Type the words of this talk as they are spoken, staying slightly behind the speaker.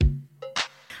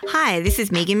Hi, this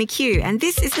is Megan McHugh, and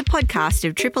this is the podcast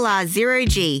of Triple R Zero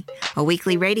G, a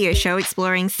weekly radio show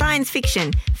exploring science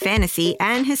fiction, fantasy,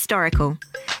 and historical.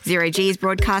 Zero G is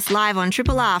broadcast live on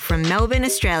Triple R from Melbourne,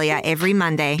 Australia, every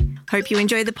Monday. Hope you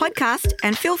enjoy the podcast,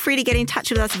 and feel free to get in touch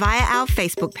with us via our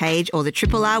Facebook page or the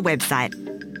Triple R website.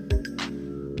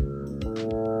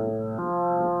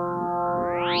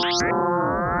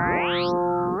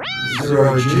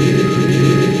 Zero G.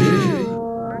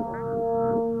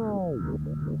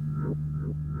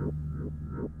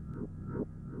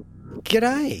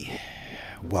 G'day.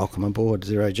 Welcome aboard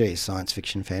Zero G, science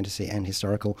fiction, fantasy and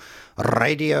historical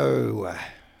radio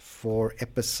for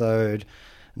episode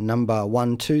number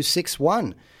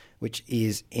 1261, which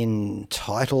is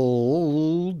entitled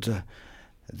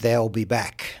They'll Be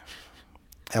Back.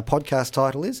 Our podcast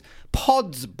title is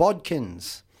Pods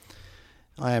Bodkins.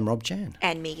 I am Rob Jan.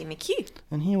 And Megan McHugh.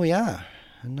 And here we are,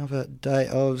 another day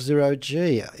of Zero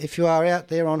G. If you are out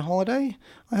there on holiday,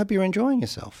 I hope you're enjoying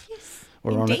yourself. Yes.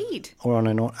 Or Indeed. On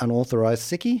an unauthorised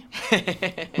sickie.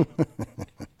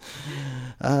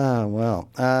 Well.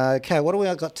 Okay, what do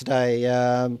we got today?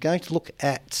 I'm going to look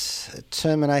at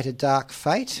Terminator Dark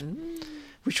Fate,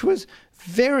 which was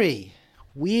very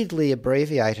weirdly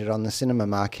abbreviated on the cinema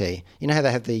marquee. You know how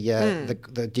they have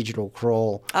the digital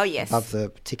crawl above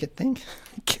the ticket thing?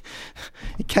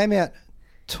 It came out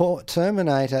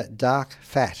Terminator Dark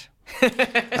Fat.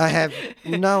 I have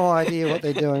no idea what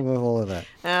they're doing with all of that.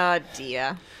 Oh,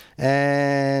 dear.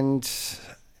 And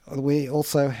we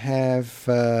also have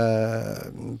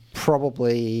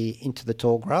probably Into the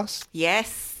Tall Grass.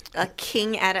 Yes, a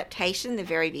King adaptation. They're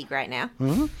very big right now.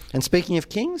 Mm-hmm. And speaking of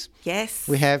kings, yes,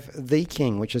 we have The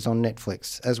King, which is on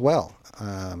Netflix as well.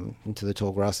 Into the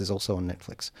Tall Grass is also on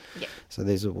Netflix. Yep. So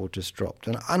these have all just dropped.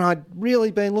 And I'd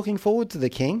really been looking forward to The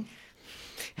King.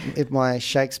 If my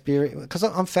Shakespeare, because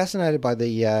I'm fascinated by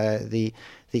the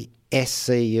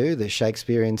SCU, the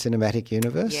Shakespearean Cinematic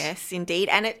Universe. Yes, indeed.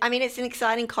 And it's an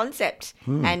exciting concept.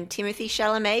 And Timothée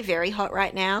Chalamet, very hot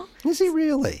right now. Is he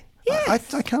really?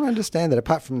 Yes. I can't understand that,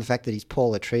 apart from the fact that he's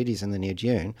Paul Atreides in the new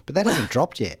Dune, but that hasn't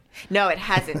dropped yet. No, it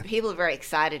hasn't. People are very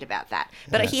excited about that.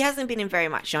 But he hasn't been in very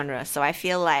much genre, so I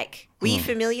feel like... Were you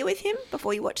familiar with him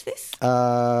before you watched this?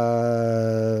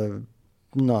 No.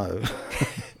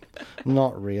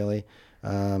 Not really,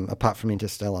 apart from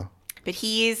Interstellar. But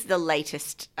he is the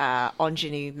latest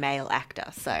ingenue male actor,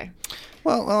 so...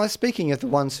 Well, speaking of the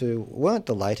ones who weren't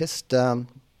the latest, Tom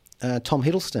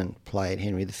Hiddleston played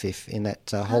Henry V in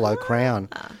that Hollow Crown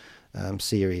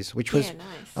series, which was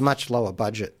a much lower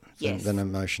budget than a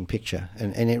motion picture.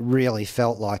 And it really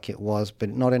felt like it was, but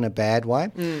not in a bad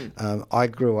way. I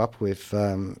grew up with...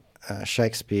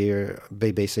 Shakespeare,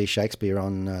 BBC Shakespeare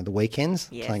on the weekends,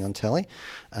 playing on telly,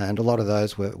 and a lot of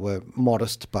those were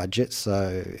modest budgets.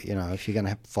 So if you're going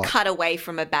to fight, cut away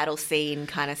from a battle scene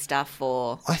kind of stuff,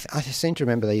 or I seem to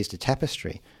remember they used a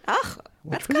tapestry. Oh,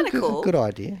 that's kind of cool. Good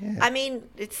idea. Yeah. I mean,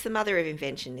 it's the mother of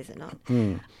invention, is it not?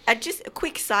 Just a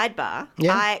quick sidebar,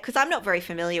 because I'm not very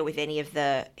familiar with any of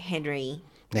the Henry.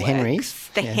 Henrys.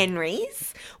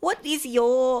 Henrys. What is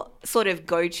your sort of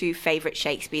go-to favourite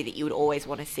Shakespeare that you would always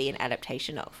want to see an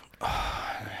adaptation of?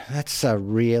 Oh, that's a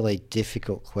really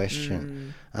difficult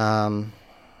question.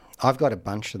 I've got a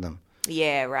bunch of them.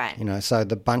 Yeah, right. So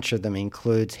the bunch of them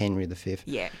includes Henry V.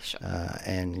 Yeah, sure.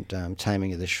 And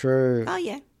Taming of the Shrew. Oh,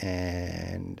 yeah.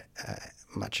 And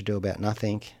Much Ado About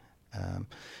Nothing.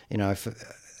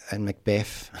 And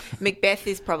Macbeth. Macbeth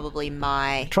is probably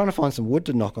my... I'm trying to find some wood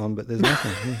to knock on, but there's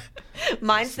nothing.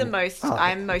 Mine's the most...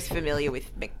 I'm most familiar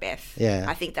with Macbeth. Yeah.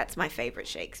 I think that's my favourite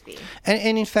Shakespeare.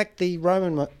 And in fact, the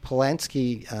Roman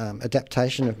Polanski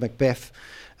adaptation of Macbeth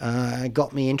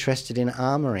got me interested in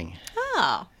armouring.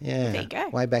 Oh, yeah. There you go.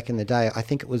 Way back in the day. I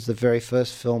think it was the very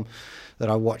first film that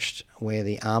I watched where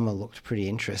the armour looked pretty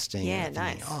interesting. Yeah,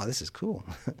 nice. Oh, this is cool.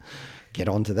 Get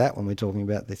on to that when we're talking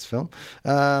about this film.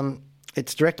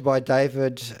 It's directed by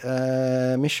David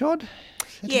Michaud.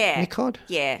 Michaud?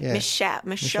 Yeah.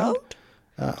 Michaud?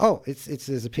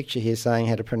 There's a picture here saying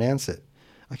how to pronounce it.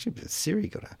 Actually, Siri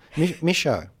got a...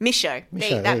 Michaud. Michaud.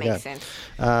 That makes sense.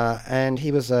 And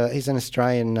he's an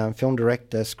Australian film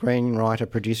director, screenwriter,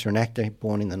 producer and actor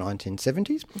born in the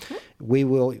 1970s. Mm-hmm. We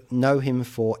will know him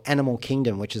for Animal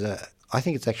Kingdom, which is I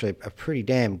think it's actually a pretty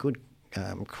damn good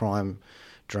crime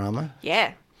drama.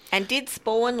 Yeah. And did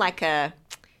spawn like a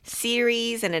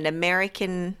series and an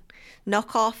American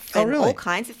knockoff and all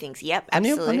kinds of things. Yep,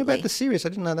 absolutely. I knew about the series. I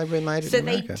didn't know they remade it in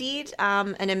America. So they did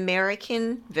an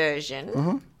American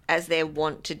version, as they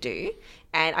want to do,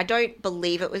 and I don't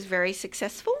believe it was very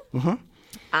successful.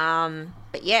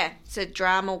 But yeah, it's a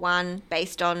drama one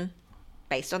based on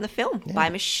based on the film by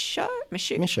Michaud.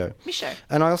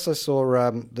 And I also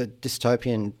saw the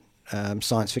dystopian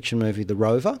science fiction movie, The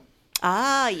Rover.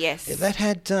 Ah, yes. That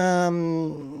had Robert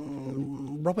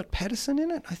Pattinson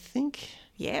in it, I think.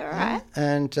 Yeah, right.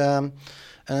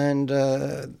 And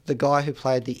the guy who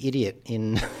played the idiot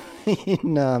in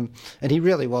and he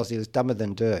really was. He was dumber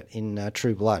than dirt in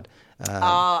True Blood.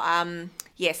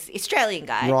 Yes, Australian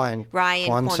guy. Ryan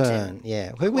Quanten.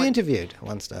 Yeah, who we interviewed at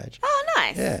one stage. Oh,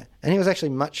 nice. Yeah, and he was actually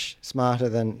much smarter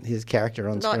than his character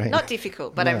on screen. Not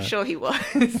difficult, but I'm sure he was.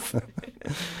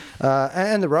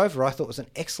 And The Rover, I thought, was an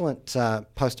excellent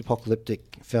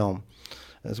post-apocalyptic film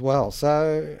as well.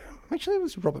 So actually, it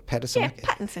was Robert Pattinson. Yeah,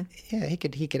 Pattinson. Yeah, he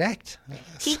could act.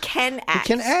 He can act.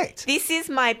 He can act. This is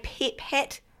my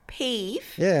pet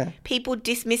peeve. Yeah. People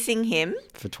dismissing him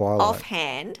for Twilight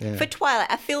offhand. Yeah. For Twilight,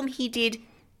 a film he did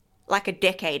like a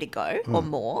decade ago or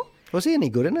more. Was he any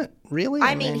good in it? Really?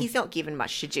 I mean, he's not given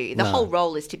much to do. The whole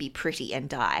role is to be pretty and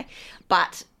die.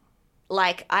 But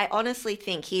I honestly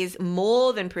think he's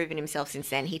more than proven himself since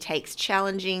then. He takes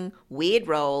challenging, weird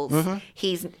roles. Mm-hmm.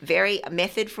 He's very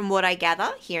method from what I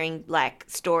gather, hearing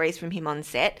stories from him on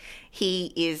set.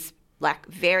 He is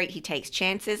he takes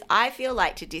chances. I feel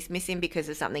like to dismiss him because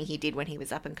of something he did when he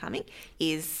was up and coming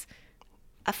is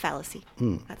a fallacy.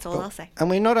 That's all I'll say. And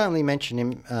we not only mention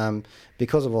him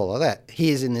because of all of that, he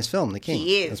is in this film, the King,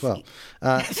 he is. as well.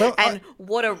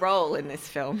 What a role in this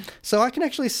film. So I can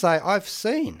actually say I've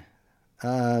seen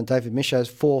David Michôd's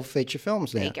 4 feature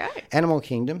films now. There you go. Animal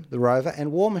Kingdom, The Rover,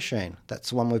 and War Machine. That's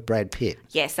the one with Brad Pitt.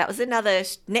 Yes, that was another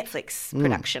Netflix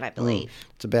production, I believe.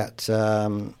 It's about,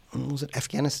 was it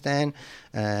Afghanistan,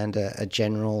 and a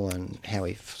general and how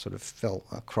he sort of felt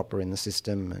a cropper in the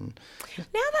system. And now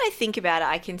that I think about it,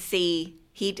 I can see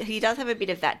he does have a bit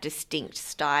of that distinct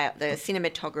style. The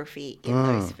cinematography in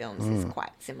those films is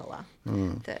quite similar.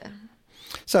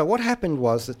 So what happened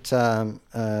was that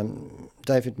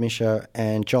David Michôd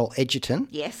and Joel Edgerton,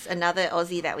 yes, another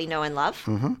Aussie that we know and love,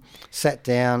 sat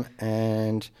down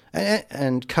and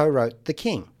co-wrote The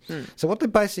King. So what they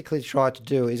basically tried to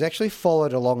do is actually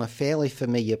followed along a fairly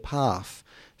familiar path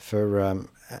for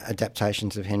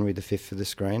adaptations of Henry V for the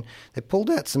screen. They pulled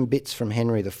out some bits from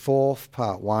Henry IV,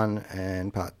 Part 1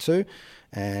 and Part 2,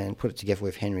 and put it together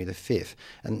with Henry V.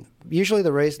 And usually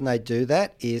the reason they do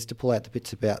that is to pull out the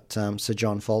bits about Sir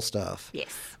John Falstaff.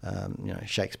 Yes.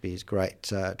 Shakespeare's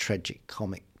great tragic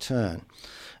comic turn.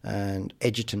 And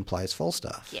Edgerton plays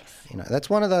Falstaff. Yes.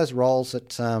 That's one of those roles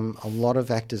that a lot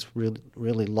of actors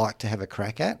really like to have a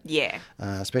crack at. Yeah.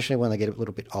 Especially when they get a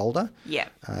little bit older. Yeah.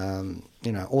 Orson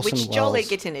Which Welles, Joel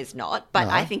Edgerton is not, but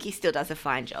I think he still does a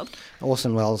fine job.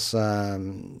 Orson Welles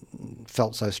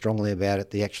felt so strongly about it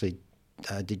that he actually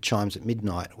did Chimes at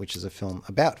Midnight, which is a film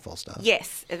about Falstaff.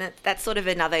 Yes, and that's sort of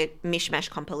another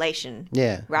mishmash compilation,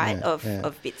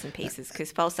 of bits and pieces,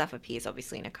 because Falstaff appears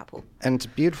obviously in a couple. And it's a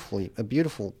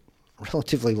beautiful,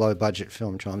 relatively low-budget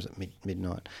film, Chimes at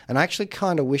Midnight. And I actually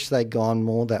kind of wish they'd gone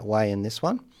more that way in this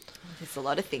one. There's a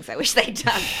lot of things I wish they'd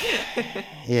done.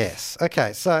 Yes.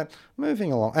 Okay, so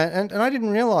moving along. And I didn't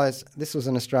realise this was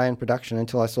an Australian production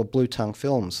until I saw Blue Tongue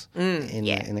Films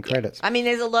in the credits. I mean,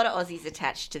 there's a lot of Aussies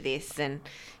attached to this, and,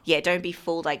 don't be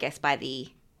fooled, I guess, by the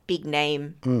big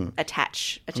name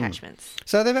attachments.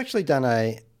 So they've actually done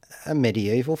a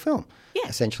medieval film,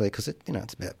 essentially, because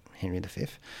it's about Henry V.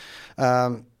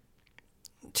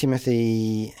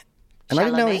 Timothy... And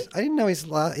Chalamet? I didn't know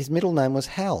his middle name was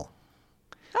Hal.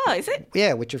 Oh, is it?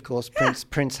 Yeah, which of course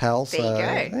Prince Hal. So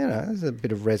there you go. There's a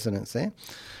bit of resonance there.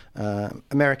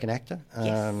 American actor.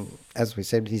 Yes. As we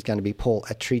said, he's going to be Paul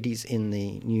Atreides in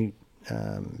the new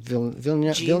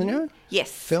Villeneuve?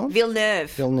 Yes. Film?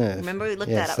 Villeneuve. Remember we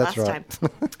looked that up last right. time.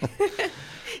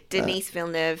 Denis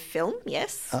Villeneuve film,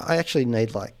 yes. I actually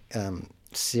need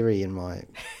Siri in my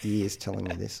ears telling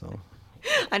me this.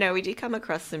 I know, we do come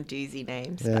across some doozy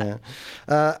names. Yeah.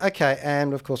 Okay,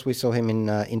 and of course we saw him in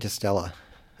Interstellar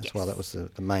as well. That was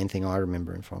the main thing I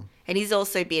remember him from. And he's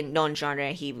also been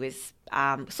non-genre. He was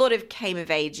sort of came of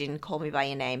age in Call Me By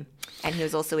Your Name, and he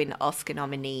was also in Oscar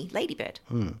nominee Lady Bird.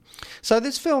 So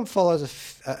this film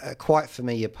follows a quite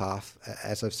familiar path,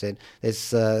 as I've said.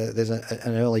 There's an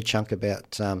early chunk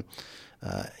about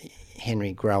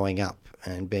Henry growing up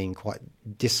and being quite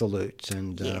dissolute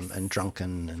and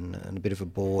drunken and a bit of a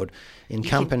bore in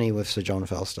company with Sir John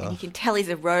Falstaff. And you can tell he's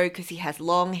a rogue because he has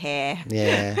long hair.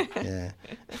 Yeah.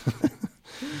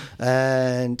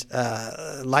 And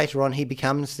later on he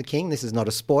becomes the king. This is not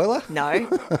a spoiler. No,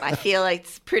 I feel like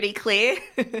it's pretty clear.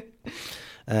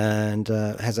 And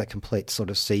has a complete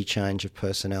sort of sea change of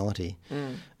personality.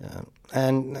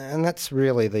 And that's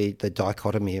really the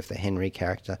dichotomy of the Henry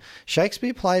character.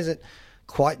 Shakespeare plays it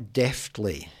quite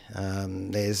deftly.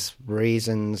 There's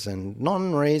reasons and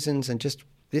non-reasons, and just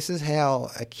this is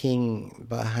how a king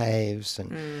behaves.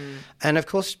 And of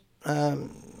course,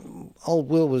 old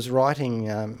Will was writing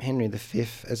Henry V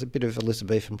as a bit of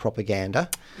Elizabethan propaganda,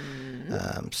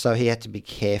 so he had to be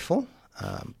careful.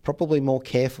 Probably more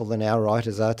careful than our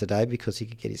writers are today, because he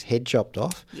could get his head chopped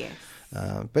off. Yes.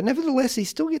 But nevertheless, he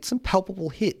still gets some palpable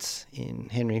hits in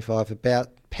Henry V about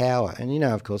power. And you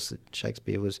know, of course, that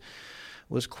Shakespeare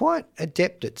was quite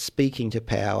adept at speaking to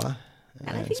power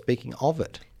and speaking of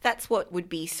it. That's what would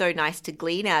be so nice to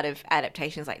glean out of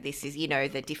adaptations like this is, you know,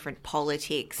 the different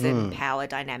politics and power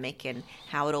dynamic and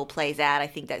how it all plays out. I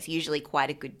think that's usually quite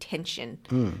a good tension,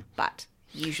 but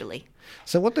usually.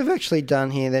 So what they've actually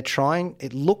done here,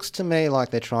 it looks to me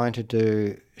like they're trying to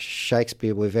do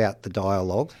Shakespeare without the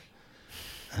dialogue.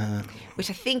 Which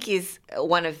I think is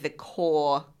one of the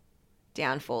core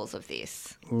downfalls of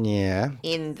this. Yeah.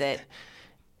 In that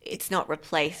it's not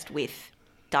replaced with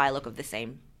dialogue of the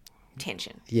same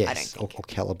tension. Yes, I don't think. or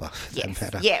calibre, for that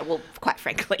matter. Yeah, well, quite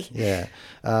frankly. Yeah.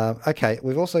 Okay,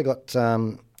 we've also got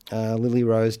Lily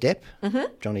Rose Depp,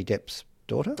 Johnny Depp's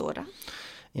daughter.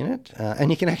 In it,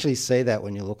 and you can actually see that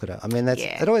when you look at her. I mean,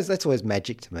 that's always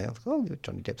magic to me. I was like, oh, you're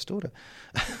Johnny Depp's daughter.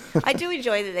 I do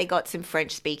enjoy that they got some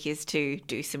French speakers to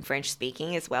do some French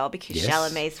speaking as well, because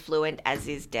Chalamet's fluent, as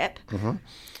is Depp.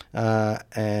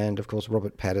 And of course,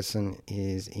 Robert Pattinson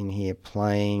is in here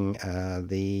playing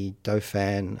the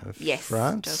Dauphin of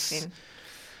France. Dauphin.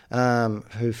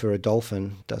 Who, for a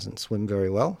dolphin, doesn't swim very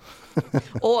well.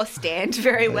 Or stand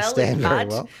very well in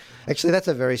mud. Actually, that's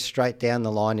a very straight down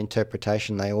the line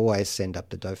interpretation. They always send up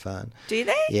the Dauphin. Do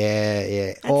they?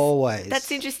 Yeah, always.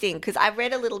 That's interesting, because I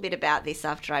read a little bit about this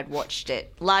after I'd watched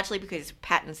it, largely because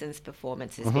Pattinson's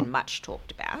performance has been much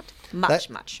talked about.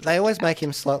 Much. They always make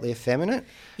him slightly effeminate.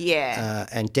 Yeah.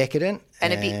 And decadent.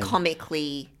 And a bit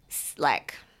comically,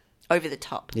 like, over the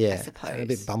top, I suppose. And a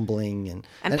bit bumbling and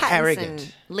Pattinson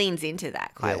arrogant. Leans into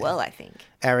that quite well, I think.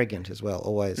 Arrogant as well,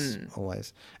 always.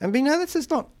 And we know this is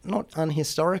not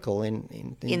unhistorical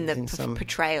in some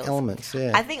portrayals. Elements.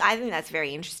 Yeah, I think that's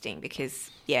very interesting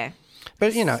because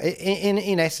But you know,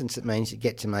 in essence, it means you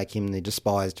get to make him the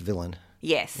despised villain.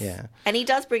 Yes. Yeah. And he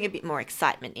does bring a bit more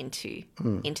excitement into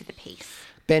the piece.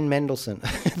 Ben Mendelsohn,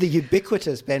 the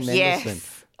ubiquitous Ben Mendelsohn.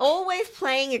 Yes. Always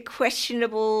playing a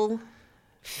questionable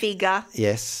figure.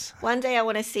 Yes. One day I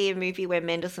want to see a movie where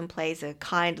Mendelsohn plays a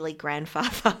kindly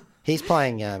grandfather. He's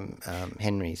playing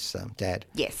Henry's dad.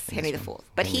 Yes, Henry IV.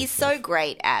 But he's so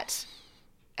great at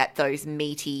those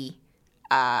meaty,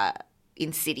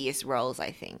 insidious roles, I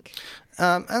think.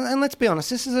 And let's be honest,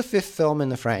 this is the fifth film in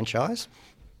the franchise.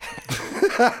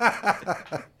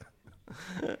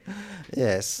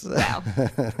 Yes. Wow.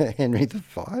 Henry V.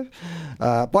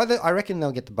 I reckon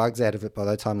they'll get the bugs out of it by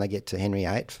the time they get to Henry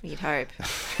VIII. You'd hope.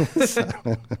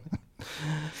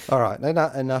 All right,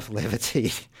 enough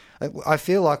levity. I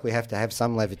feel like we have to have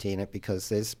some levity in it because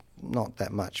there's not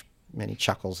that many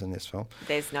chuckles in this film.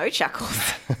 There's no chuckles.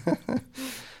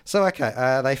 So,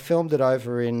 okay, they filmed it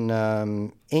over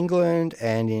in England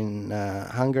and in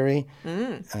Hungary.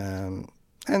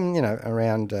 And, you know,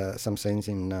 around some scenes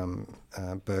in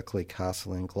Berkeley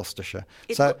Castle in Gloucestershire.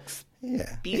 It looks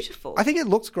beautiful. I think it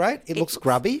looks great. It looks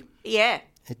grubby. Yeah.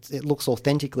 It looks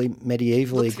authentically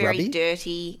medievally grubby. Very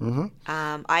dirty.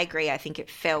 I agree. I think it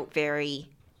felt very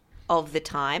of the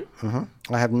time.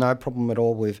 I have no problem at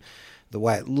all with the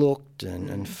way it looked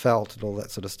and felt and all that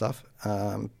sort of stuff.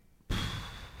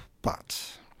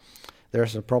 But there are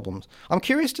some problems. I'm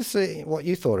curious to see what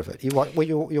you thought of it. You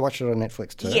watched it on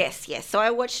Netflix too? Yes. So I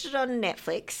watched it on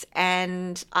Netflix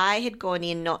and I had gone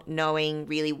in not knowing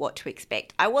really what to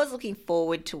expect. I was looking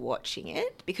forward to watching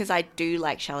it because I do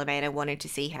like Chalamet. I wanted to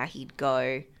see how he'd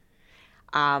go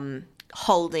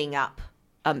holding up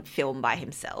a film by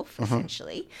himself,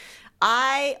 essentially.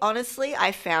 I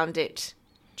found it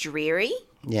dreary.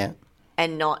 Yeah.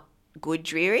 And not good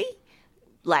dreary.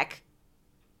 Like,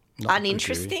 not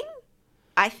uninteresting.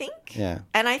 I think. Yeah.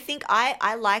 And I think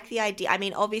I like the idea. I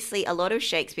mean, obviously, a lot of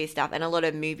Shakespeare stuff and a lot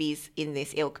of movies in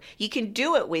this ilk, you can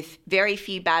do it with very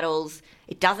few battles.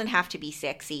 It doesn't have to be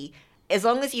sexy. As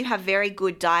long as you have very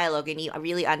good dialogue and you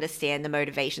really understand the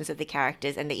motivations of the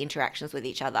characters and the interactions with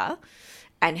each other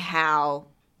and how,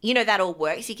 you know, that all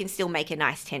works, you can still make a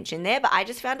nice tension there. But I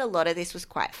just found a lot of this was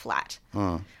quite flat.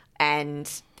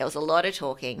 And there was a lot of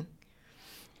talking.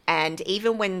 And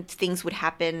even when things would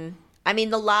happen... I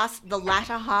mean, the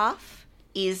latter half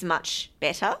is much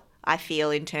better, I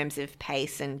feel, in terms of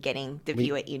pace and getting the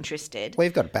viewer interested. Well,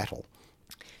 you've got a battle.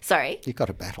 Sorry? You've got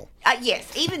a battle.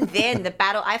 Yes. Even then, the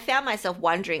battle, I found myself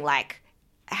wondering,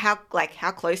 how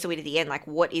close are we to the end? Like,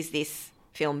 what is this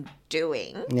film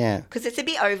doing. Yeah. Because it's a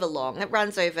bit overlong. It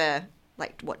runs over,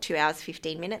 2 hours,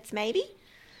 15 minutes maybe?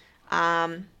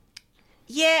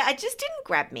 Yeah, it just didn't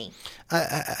grab me.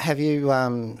 Have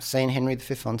you seen Henry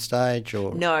V on stage?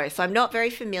 Or No, so I'm not very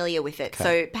familiar with it. Okay.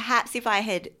 So perhaps if I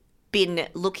had been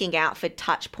looking out for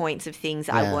touch points of things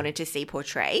I wanted to see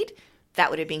portrayed, that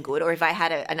would have been good. Or if I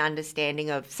had an understanding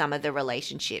of some of the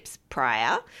relationships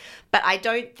prior. But I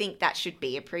don't think that should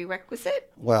be a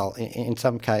prerequisite. Well, in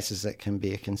some cases, it can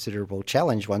be a considerable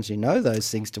challenge once you know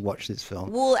those things to watch this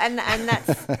film. Well, and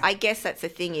that's I guess that's the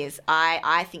thing is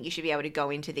I think you should be able to go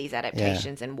into these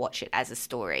adaptations and watch it as a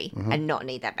story and not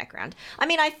need that background. I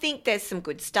mean, I think there's some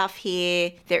good stuff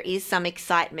here. There is some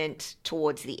excitement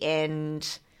towards the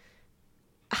end.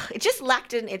 It just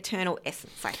lacked an eternal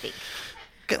essence, I think.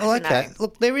 Well, okay.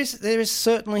 Look, there is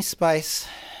certainly space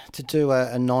to do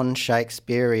a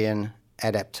non-Shakespearean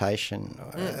adaptation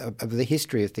of the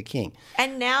history of the king.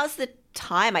 And now's the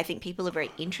time. I think people are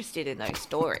very interested in those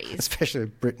stories. Especially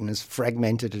with Britain as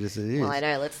fragmented as it is. Well, I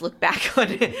know. Let's look back on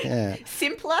it. Yeah.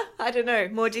 Simpler? I don't know.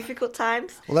 More difficult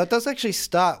times? Well, that does actually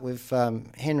start with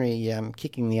Henry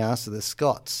kicking the arse of the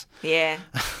Scots. Yeah.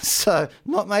 So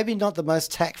maybe not the most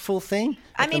tactful thing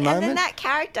at the and moment. then that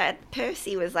character,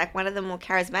 Percy, was like one of the more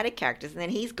charismatic characters, and then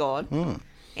he's gone.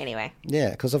 Anyway. Yeah,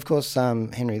 because of course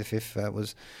Henry V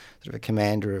was sort of a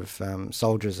commander of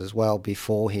soldiers as well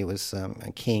before he was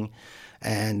a king.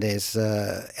 And there's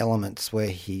elements where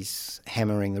he's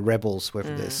hammering the rebels,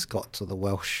 whether they're Scots or the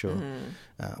Welsh,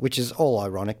 which is all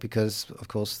ironic because, of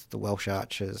course, the Welsh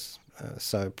archers are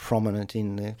so prominent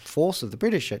in the force of the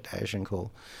British at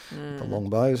Agincourt, the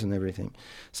longbows and everything.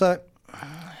 So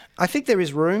I think there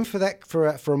is room for that, for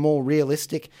a more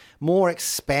realistic, more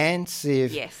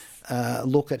expansive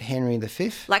look at Henry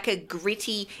V. Like a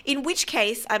gritty, in which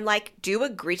case I'm like, do a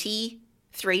gritty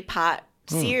 3-part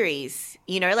series,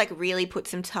 really put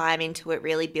some time into it,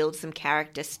 really build some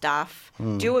character stuff,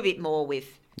 do a bit more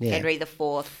with Henry IV.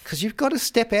 Because you've got to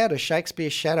step out of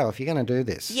Shakespeare's shadow if you're going to do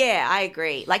this. Yeah, I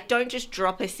agree. Like, don't just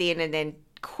drop us in and then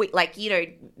quit. Like,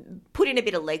 put in a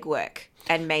bit of legwork,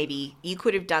 and maybe you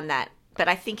could have done that. But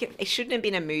I think it shouldn't have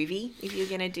been a movie if you're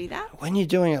going to do that. When you're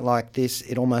doing it like this,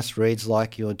 it almost reads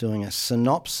like you're doing a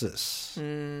synopsis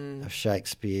of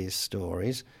Shakespeare's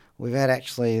stories. We've had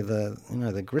actually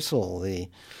the gristle, the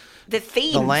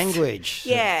themes, the language,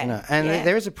 and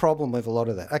there is a problem with a lot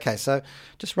of that. Okay, so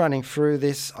just running through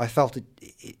this, I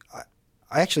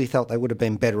actually felt they would have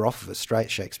been better off of a straight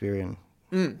Shakespearean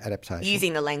adaptation,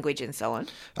 using the language and so on.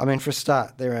 I mean, for a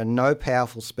start, there are no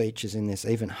powerful speeches in this,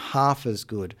 even half as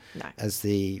good as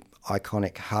the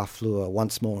iconic Harfleur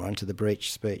once more onto the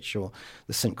breach speech or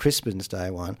the St Crispin's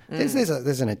Day one.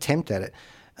 There's an attempt at it,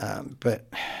 but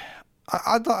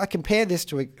I compare this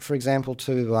to, for example,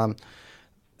 to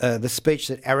the speech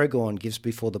that Aragorn gives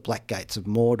before the Black Gates of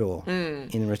Mordor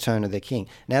in Return of the King.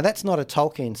 Now, that's not a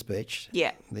Tolkien speech.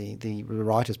 Yeah. The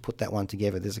writers put that one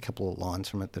together. There's a couple of lines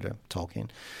from it that are Tolkien.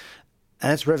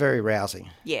 And it's very rousing.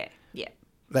 Yeah, yeah.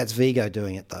 That's Vigo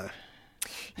doing it, though.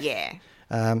 Yeah.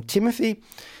 Timothy,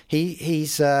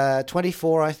 he's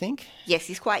 24, I think. Yes,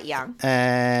 he's quite young.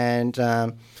 And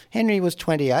Henry was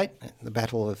 28 at the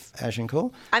Battle of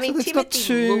Agincourt. I mean, so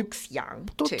Timothy looks young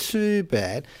not too. Too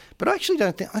bad. But I actually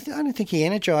don't think I don't think he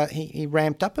energized. He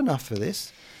ramped up enough for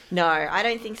this. No, I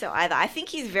don't think so either. I think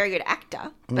he's a very good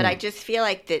actor, but I just feel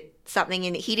like that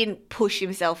he didn't push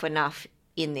himself enough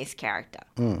in this character.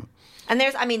 And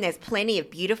there's plenty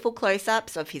of beautiful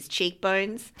close-ups of his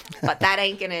cheekbones, but that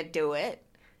ain't going to do it.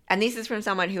 And this is from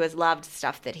someone who has loved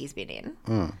stuff that he's been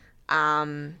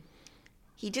in.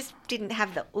 He just didn't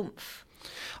have the oomph.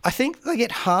 I think they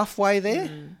get halfway there,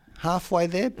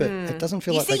 but it doesn't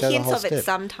feel like they go the whole step. You see hints of it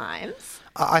sometimes.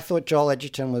 I thought Joel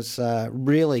Edgerton was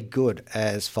really good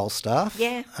as Falstaff.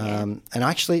 Yeah. And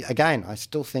actually, again, I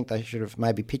still think they should have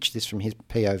maybe pitched this from his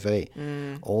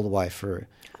POV all the way through.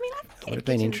 I mean, I think it would have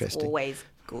been interesting. Always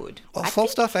good. Well,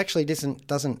 Falstaff actually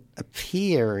doesn't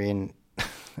appear in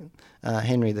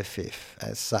Henry V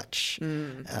as such.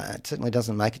 It certainly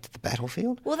doesn't make it to the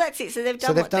battlefield. Well, that's it. So they've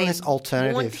done this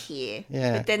alternative want here,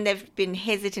 yeah. But then they've been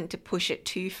hesitant to push it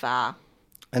too far.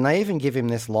 And they even give him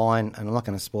this line, and I'm not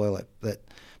going to spoil it, that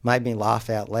made me laugh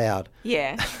out loud.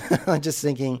 Yeah. I'm just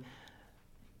thinking,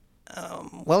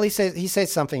 he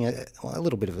says something, a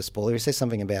little bit of a spoiler. He says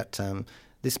something about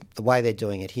the way they're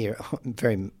doing it here,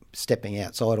 very stepping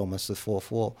outside almost the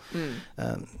fourth wall.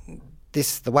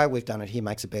 the way we've done it here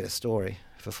makes a better story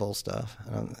for Falstaff.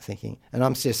 And I'm thinking, and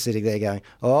I'm just sitting there going,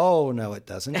 oh, no, it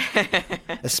doesn't.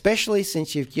 Especially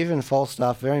since you've given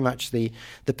Falstaff very much the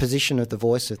position of the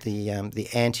voice of the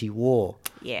anti-war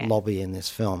lobby in this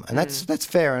film. And that's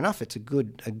fair enough. It's a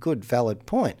good, valid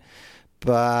point.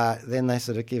 But then they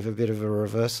sort of give a bit of a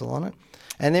reversal on it.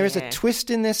 And there is a twist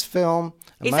in this film,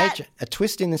 a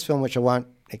twist in this film which I won't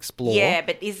explore. Yeah,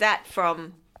 but is that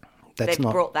from...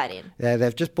 brought that in? Yeah,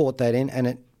 they've just brought that in,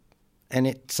 and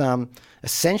it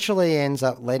essentially ends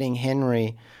up letting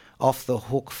Henry off the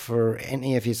hook for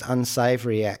any of his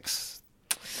unsavoury acts.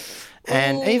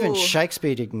 And even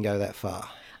Shakespeare didn't go that far.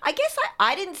 I guess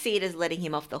I didn't see it as letting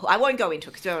him off the hook. I won't go into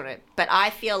it because I don't know, but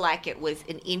I feel like it was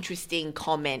an interesting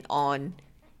comment on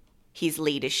his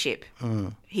leadership,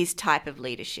 his type of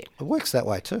leadership. It works that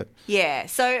way too. Yeah.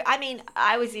 So, I mean,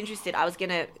 I was interested. I was going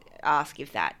to ask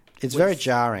if that... It's very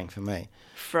jarring for me.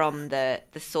 From the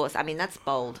source. I mean, that's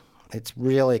bold. It's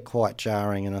really quite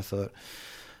jarring, and I thought,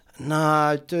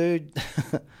 no, dude,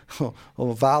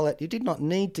 or Varlet, you did not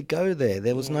need to go there.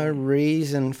 There was no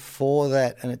reason for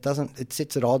that, and it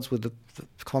sits at odds with the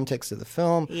context of the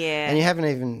film. Yeah. And you haven't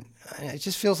even, it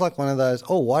just feels like one of those,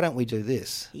 why don't we do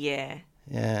this? Yeah.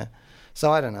 Yeah.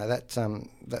 So I don't know,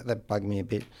 that bugged me a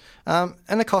bit. And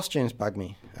the costumes bug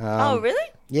me. Oh, really?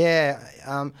 Yeah.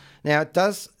 Now it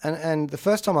does, and the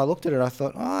first time I looked at it, I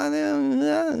thought,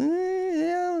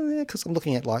 because I'm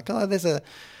looking at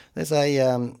there's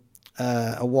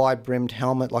a wide-brimmed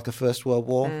helmet, like a First World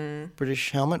War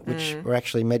British helmet, which were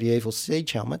actually medieval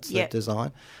siege helmets they've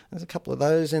designed. There's a couple of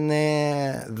those in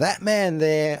there. That man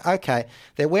there, okay,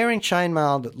 they're wearing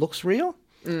chainmail that looks real.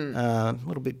 A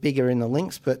little bit bigger in the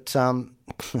links, but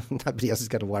nobody else is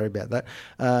going to worry about that.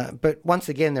 But once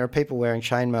again, there are people wearing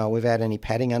chainmail without any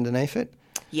padding underneath it.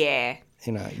 Yeah.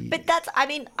 But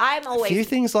I'm always... A few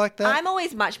things like that. I'm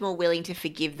always much more willing to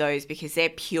forgive those because they're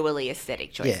purely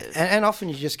aesthetic choices. Yeah, and often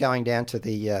you're just going down to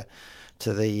the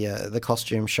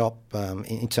costume shop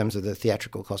in terms of the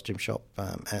theatrical costume shop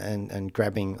and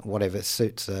grabbing whatever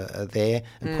suits are there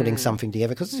and putting something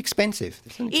together because it's expensive.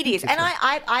 It is. And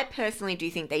I personally do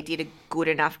think they did a good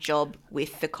enough job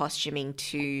with the costuming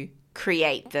to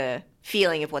create the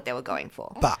feeling of what they were going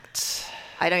for. But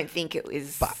I don't think it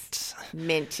was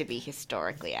meant to be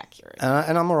historically accurate.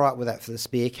 And I'm all right with that for the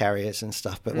spear carriers and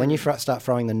stuff. But when you start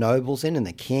throwing the nobles in and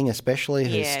the king especially,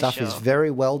 whose stuff is very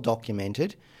well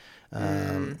documented,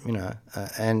 and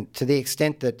to the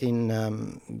extent that in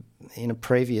a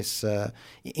previous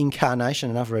incarnation,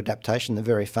 another adaptation, the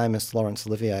very famous Laurence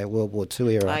Olivier World War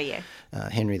II era,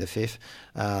 Henry V,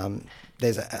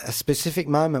 there's a specific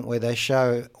moment where they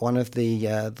show one of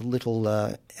the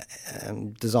little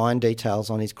design details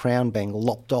on his crown being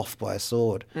lopped off by a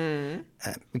sword.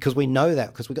 Because we know that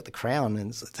because we got the crown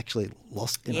and it's actually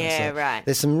lost. Right.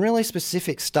 There's some really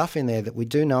specific stuff in there that we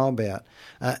do know about.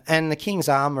 And the king's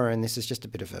armour, and this is just a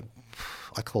bit of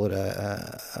I call it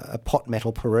a pot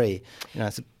metal pourri.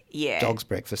 It's a dog's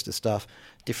breakfast of stuff,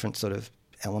 different sort of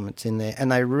elements in there.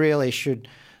 And they really should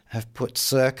have put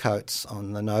surcoats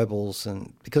on the nobles,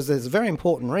 and because there's a very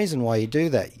important reason why you do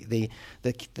that.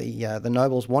 The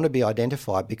nobles want to be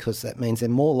identified because that means they're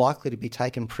more likely to be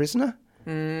taken prisoner.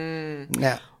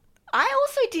 Now, I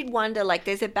also did wonder,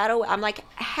 there's a battle. I'm like,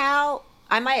 how?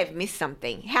 I may have missed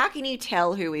something. How can you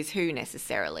tell who is who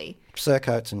necessarily?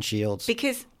 Surcoats and shields.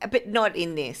 But not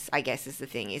in this, I guess, is the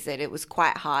thing, is that it was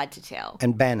quite hard to tell.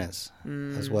 And banners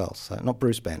as well. So not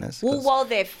Bruce banners. Well, while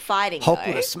they're fighting, Hulk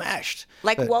would have smashed.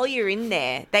 While you're in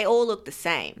there, they all look the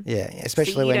same. Yeah,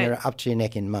 especially when you're up to your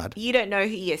neck in mud. You don't know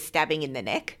who you're stabbing in the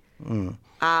neck. There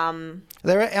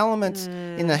are elements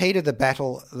in the heat of the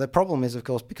battle. The problem is, of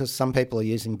course, because some people are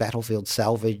using battlefield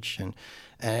salvage and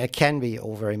it can be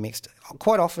all very mixed.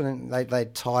 Quite often they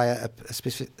tie a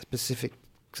specific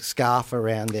scarf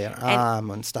around their arm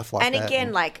and stuff like that. And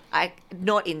again,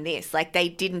 not in this. They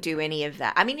didn't do any of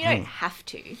that. I mean, you don't have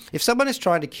to. If someone is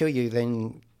trying to kill you,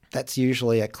 then that's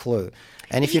usually a clue.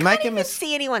 And if you make can't even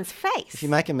see anyone's face. If you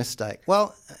make a mistake.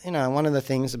 Well, one of the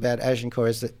things about Agincourt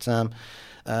is that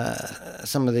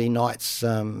some of the knights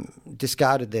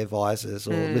discarded their visors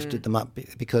or lifted them up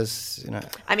because,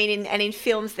 I mean, in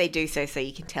films they do so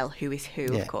you can tell who is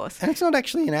who, of course. And it's not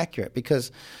actually inaccurate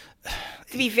because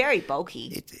to be very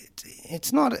bulky.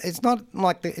 It's not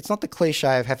the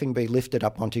cliche of having to be lifted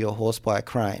up onto your horse by a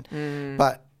crane,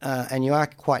 but and you are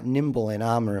quite nimble in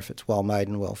armour if it's well made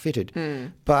and well fitted.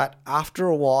 But after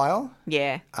a while,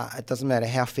 it doesn't matter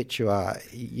how fit you are,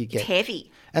 you get it's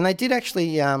heavy. And they did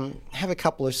actually have a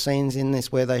couple of scenes in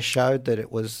this where they showed that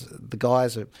it was the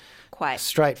guys are quite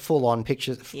straight, full-on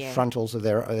pictures, frontals of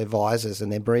their visors,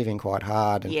 and they're breathing quite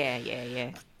hard. And,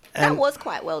 That was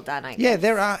quite well done, I guess. Yeah,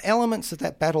 there are elements of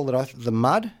that battle the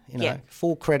mud,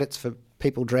 full credits for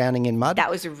people drowning in mud.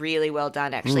 That was really well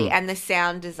done, actually. And the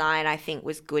sound design, I think,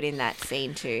 was good in that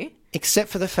scene too. Except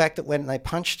for the fact that when they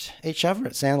punched each other,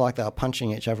 it sounded like they were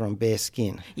punching each other on bare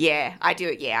skin. Yeah, I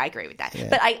do. Yeah, I agree with that. Yeah.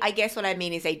 But I guess what I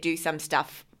mean is they do some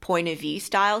stuff point of view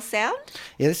style sound.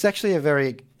 Yeah, this is actually a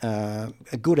very a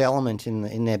good element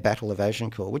in their Battle of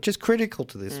Agincourt, which is critical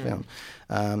to this film.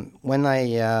 When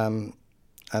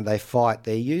they fight,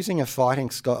 they're using a fighting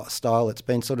style that's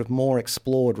been sort of more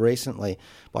explored recently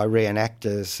by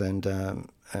reenactors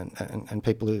and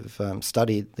people who've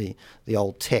studied the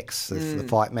old texts, the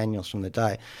fight manuals from the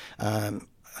day.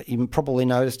 You probably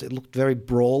noticed it looked very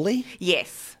brawly.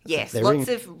 Yes. Lots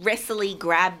of wrestly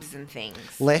grabs and things.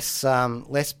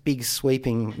 Less big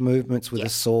sweeping movements with the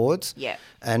swords. Yeah.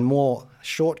 And more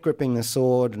short gripping the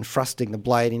sword and thrusting the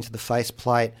blade into the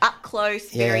faceplate. Up close,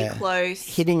 very close.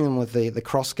 Hitting them with the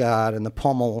crossguard and the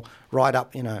pommel right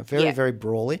up, very, very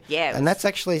brawly. Yeah. And that's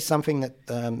actually something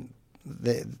that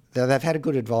they've had a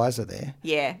good advisor there.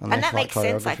 Yeah. And that makes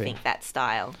sense, I think, that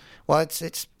style. Well,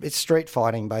 it's street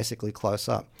fighting, basically, close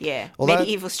up. Yeah,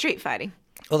 medieval street fighting.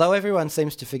 Although everyone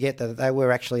seems to forget that they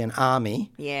were actually an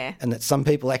army. Yeah. And that some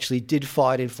people actually did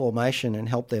fight in formation and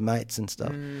help their mates and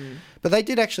stuff. But they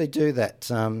did actually do that.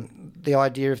 The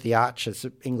idea of the archers,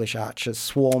 English archers,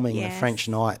 swarming the French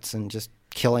knights and just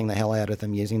killing the hell out of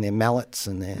them using their mallets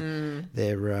and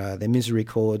their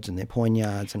misericords and their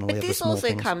poignards and all the other small things. But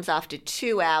this also comes after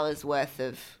 2 hours worth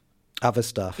of other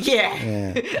stuff.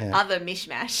 Yeah. Other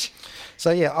mishmash. So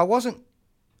I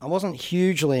wasn't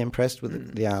hugely impressed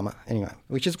with the armour anyway,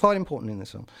 which is quite important in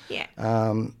this film. Yeah.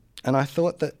 And I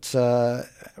thought that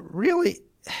really,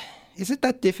 is it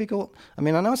that difficult? I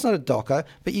mean, I know it's not a doco,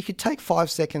 but you could take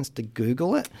 5 seconds to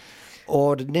Google it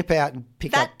or to nip out and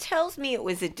pick up. That tells me it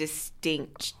was a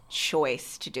distinct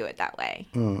choice to do it that way.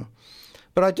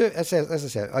 But I do, as I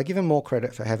said, I give them more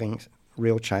credit for having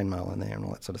real chainmail in there and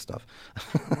all that sort of stuff.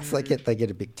 So they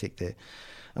get a big tick there.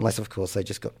 Unless, of course, they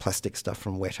just got plastic stuff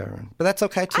from Weta. But that's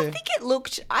okay too.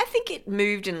 I think it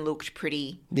moved and looked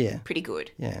pretty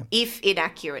good. Yeah. If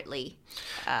inaccurately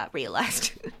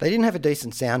realised. They didn't have a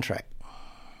decent soundtrack.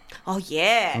 Oh,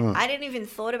 yeah. I didn't even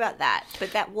thought about that.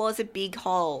 But that was a big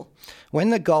hole. When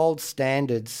the gold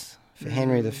standards for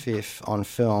Henry V on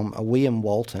film are William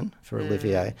Walton for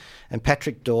Olivier and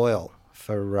Patrick Doyle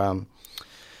for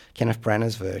Kenneth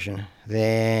Branagh's version,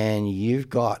 then you've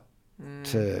got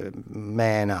to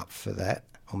man up for that,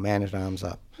 or man at arms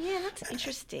up. Yeah, that's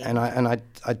interesting. And I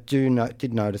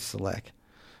did notice the lack.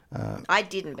 I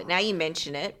didn't, but now you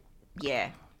mention it,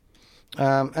 yeah.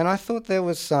 And I thought there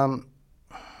was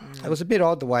it was a bit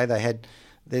odd the way they had.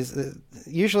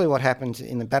 Usually what happens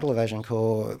in the Battle of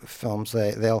Agincourt films,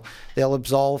 they'll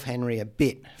absolve Henry a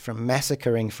bit from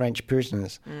massacring French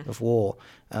prisoners of war.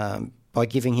 By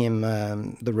giving him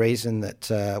the reason that,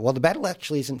 the battle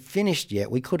actually isn't finished yet.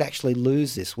 We could actually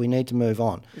lose this. We need to move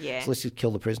on. Yeah. So let's just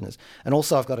kill the prisoners. And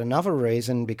also I've got another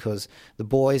reason because the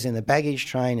boys in the baggage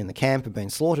train in the camp have been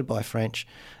slaughtered by French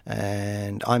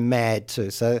and I'm mad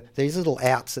too. So these little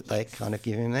outs that they kind of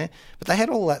give him there. But they had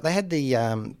all that. They had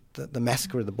the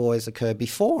massacre of the boys occur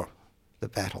before the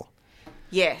battle.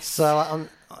 Yes. So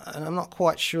I'm not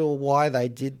quite sure why they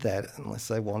did that unless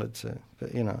they wanted to.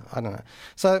 But, I don't know.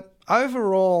 So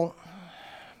overall,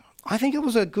 I think it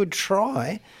was a good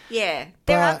try. Yeah.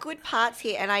 There are good parts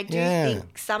here. And I do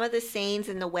think some of the scenes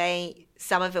and the way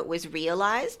some of it was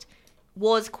realised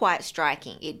was quite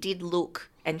striking. It did look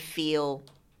and feel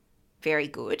very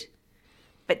good.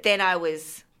 But then I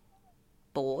was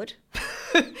bored.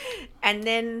 And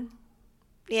then...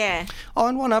 Yeah. Oh,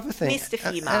 and one other thing. Missed a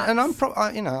few marks. And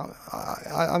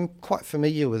I'm quite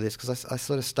familiar with this because I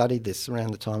sort of studied this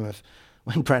around the time of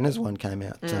when Branagh's one came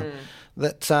out.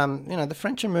 That the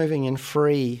French are moving in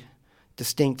three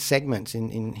distinct segments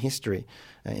in history,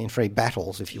 in three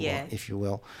battles, if you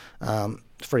will,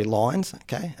 three lines.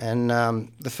 Okay, and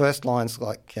the first line's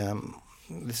like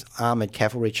this armoured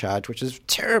cavalry charge, which is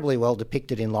terribly well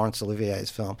depicted in Laurence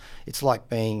Olivier's film. It's like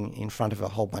being in front of a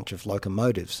whole bunch of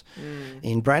locomotives.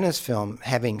 In Branagh's film,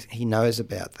 he knows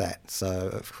about that. So,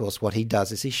 of course, what he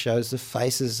does is he shows the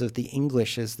faces of the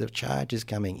English as the charge is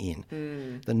coming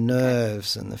in, the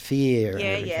nerves and the fear and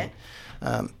everything.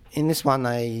 Yeah. In this one,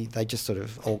 they just sort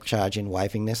of all charge in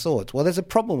waving their swords. Well, there's a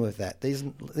problem with that.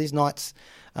 These knights,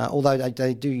 although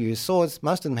they do use swords,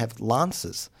 most of them have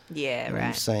lances. Yeah, right.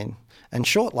 You've seen. And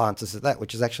short lances at that,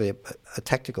 which is actually a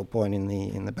tactical point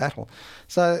in the battle.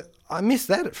 So I missed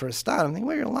that for a start. I'm thinking,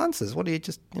 where are your lances? What are you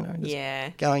just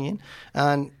going in?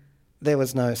 And there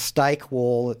was no stake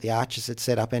wall that the archers had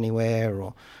set up anywhere,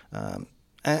 or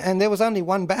And there was only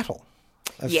one battle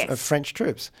of French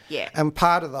troops. Yeah. And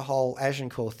part of the whole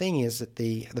Agincourt thing is that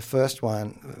the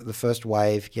first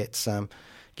wave gets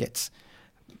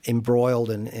embroiled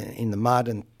in the mud,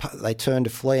 and they turn to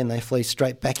flee, and they flee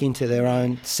straight back into their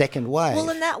own second wave. Well,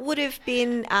 and that would have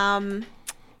been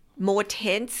more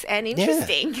tense and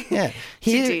interesting to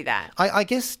do that. I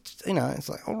guess, it's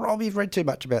like, oh, Rob, you've read too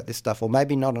much about this stuff, or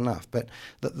maybe not enough. But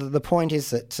the point is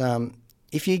that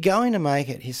if you're going to make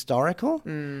it historical,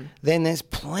 then there's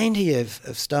plenty of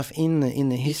stuff in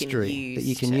the history that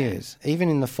you can use. Even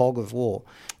in the fog of war,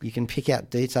 you can pick out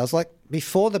details. Like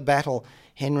before the battle,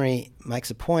 Henry makes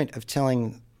a point of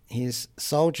telling his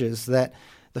soldiers that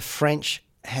the French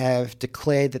have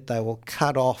declared that they will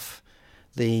cut off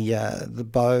the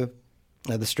bow,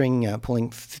 the string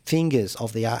pulling fingers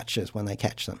of the archers when they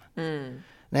catch them.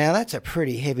 Now, that's a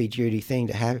pretty heavy-duty thing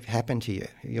to have happen to you.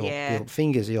 Your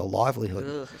fingers are your livelihood.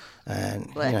 Ugh.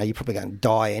 And, you're probably going to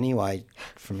die anyway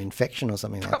from infection or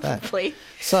something like that. Probably.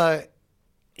 So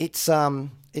it's a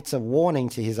warning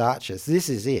to his archers. This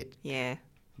is it. Yeah.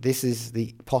 This is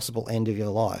the possible end of your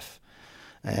life.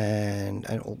 And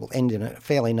it will end in a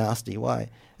fairly nasty way.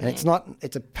 And it's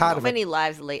a part of it. Not many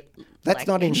lives that's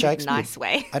not in Shakespeare. Nice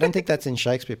way. I don't think that's in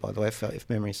Shakespeare, by the way, if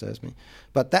memory serves me.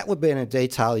 But that would be in a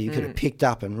detail you could have picked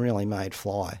up and really made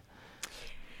fly.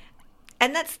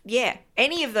 And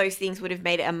any of those things would have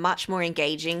made it a much more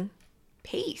engaging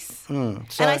piece. And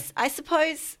I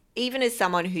suppose, even as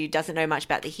someone who doesn't know much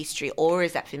about the history or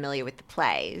is that familiar with the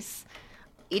plays,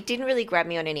 it didn't really grab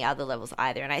me on any other levels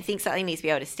either. And I think something needs to be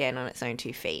able to stand on its own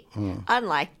 2 feet,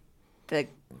 unlike the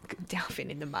dolphin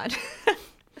in the mud.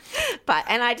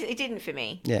 It didn't for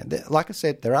me. Yeah, like I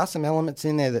said, there are some elements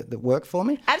in there that work for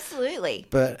me. Absolutely.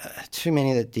 But too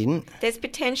many that didn't. There's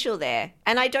potential there.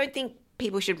 And I don't think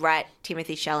people should write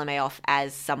Timothée Chalamet off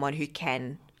as someone who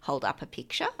can hold up a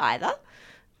picture either.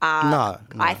 No.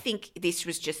 I think this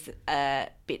was just a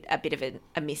bit of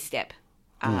a misstep,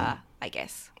 I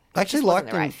guess. I actually liked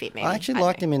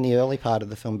him in the early part of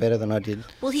the film better than I did.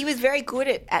 Well, he was very good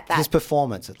at that. His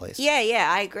performance, at least. Yeah,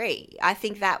 I agree. I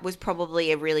think that was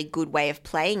probably a really good way of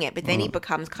playing it, but then he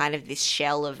becomes kind of this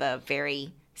shell of a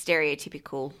very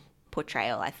stereotypical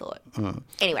portrayal, I thought.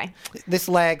 Anyway. This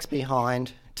lags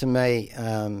behind, to me,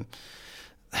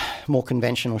 more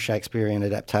conventional Shakespearean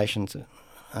adaptations.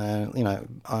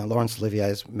 Laurence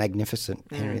Olivier's magnificent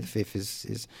Henry V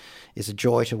is a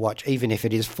joy to watch, even if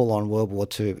it is full-on World War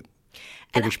II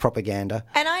British propaganda.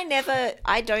 And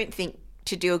I don't think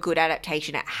to do a good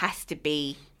adaptation it has to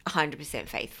be 100%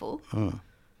 faithful.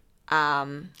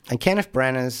 And Kenneth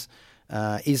Branagh's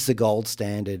is the gold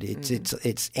standard.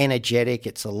 It's energetic,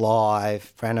 it's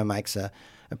alive. Branagh makes a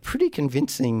pretty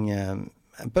convincing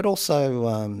but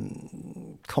also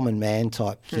common man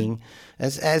type king,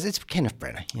 as it's Kenneth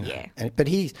Branagh, Yeah. But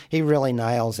he really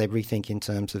nails everything in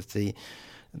terms of the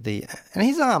and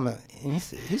his armour.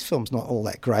 His film's not all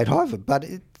that great either, but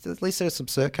at least there's some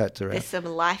surcoats around. There's some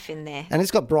life in there. And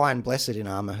it's got Brian Blessed in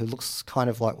armour, who looks kind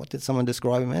of like, what did someone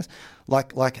describe him as?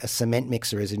 Like a cement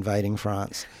mixer is invading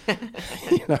France. And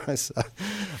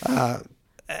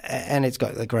it's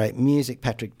got the great music,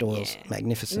 Patrick Doyle's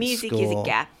magnificent music score. Music is a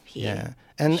gap here. Yeah.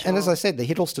 And as I said, the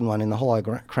Hiddleston one in The Hollow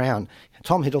Crown,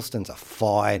 Tom Hiddleston's a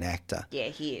fine actor. Yeah,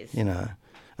 he is.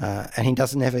 And he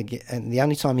doesn't ever get, and the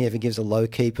only time he ever gives a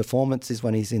low-key performance is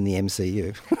when he's in the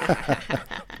MCU.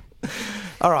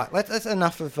 All right, that's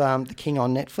enough of The King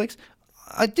on Netflix.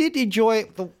 I did enjoy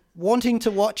wanting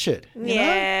to watch it.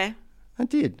 Yeah. I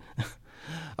did.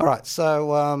 All right,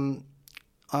 so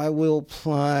I will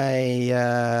play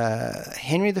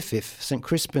Henry V, St.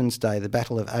 Crispin's Day, the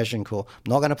Battle of Agincourt.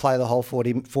 I'm not going to play the whole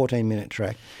 14-minute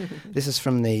track. This is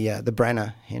from the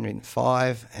Branagh Henry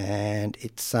V, and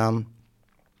it's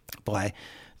by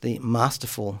the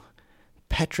masterful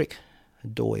Patrick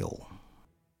Doyle.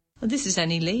 This is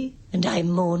Annie Lee. And I'm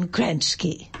Maureen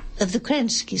Kransky of the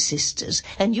Kransky Sisters,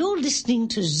 and you're listening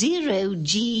to Zero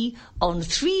G on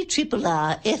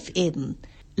 3RRR FM.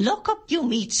 Lock up your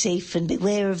meat safe and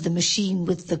beware of the machine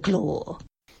with the claw.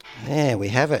 There we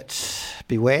have it.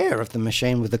 Beware of the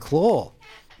machine with the claw.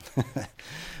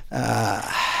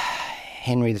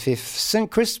 Henry V, St.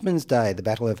 Crispin's Day, the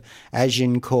Battle of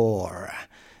Agincourt.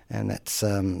 And that's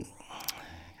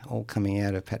all coming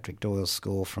out of Patrick Doyle's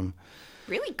score from...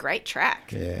 Really great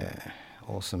track. Yeah,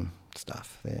 awesome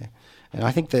stuff there. And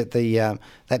I think that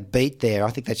that beat there, I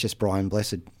think that's just Brian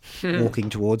Blessed walking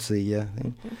towards the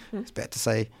thing. He's about to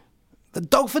say, "The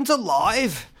dolphin's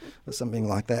alive," or something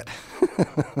like that.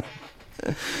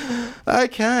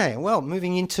 Okay, well,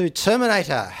 moving into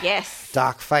Terminator. Yes.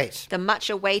 Dark Fate. The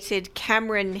much-awaited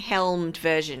Cameron-helmed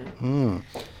version.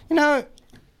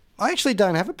 I actually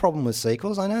don't have a problem with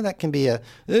sequels. I know that can be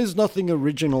there's nothing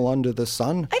original under the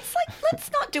sun. It's like,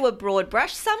 let's not do a broad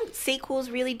brush. Some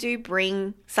sequels really do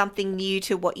bring something new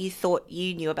to what you thought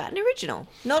you knew about an original.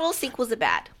 Not all sequels are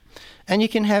bad. And you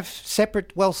can have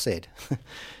separate, well said,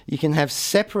 you can have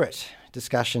separate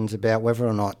discussions about whether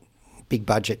or not big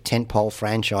budget tentpole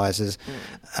franchises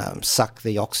suck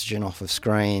the oxygen off of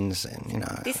screens, and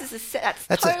this is that's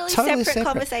totally separate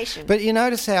conversation. But you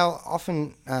notice how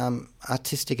often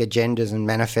artistic agendas and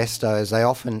manifestos, they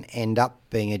often end up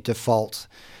being a default.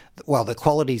 Well, the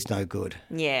quality's no good.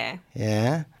 Yeah.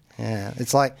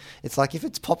 It's like if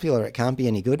it's popular, it can't be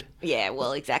any good. Yeah,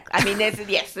 well, exactly. I mean,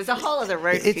 there's a whole other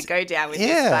road we could go down with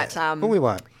this, but we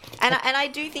won't. And I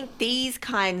do think these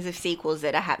kinds of sequels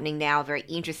that are happening now are very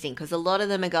interesting because a lot of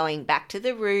them are going back to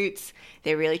the roots.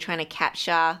 They're really trying to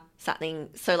capture something.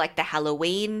 So like the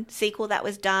Halloween sequel that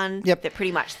was done, that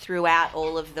pretty much threw out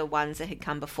all of the ones that had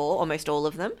come before, almost all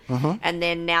of them. Mm-hmm. And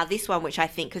then now this one, which I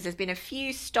think, because there's been a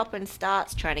few stop and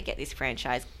starts trying to get this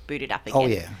franchise booted up again. Oh,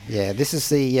 yeah. This is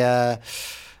the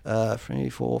 3,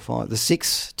 4, 5, the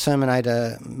 6th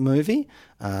Terminator movie.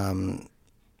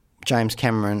 James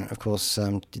Cameron, of course,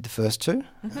 did the first two.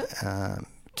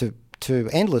 Mm-hmm. To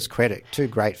endless credit, 2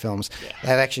 great films. Yeah.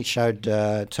 They actually showed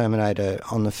Terminator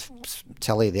on the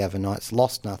telly the other night. It's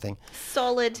lost nothing.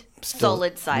 Solid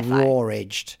sci-fi.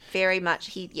 Raw-edged. Very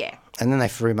much, And then they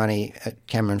threw money at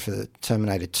Cameron for the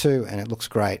Terminator 2, and it looks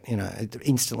great. It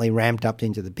instantly ramped up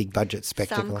into the big budget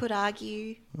spectacle. Some could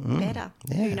argue better.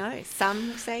 Yeah. Who knows?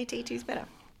 Some say T2's better.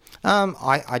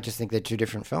 I just think they're 2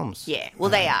 different films. Yeah,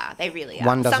 well, they are. They really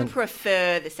are. Some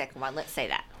prefer the second one, let's say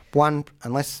that. One,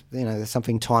 unless there's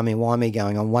something timey-wimey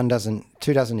going on,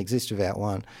 2 doesn't exist without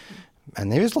 1.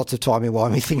 And there is lots of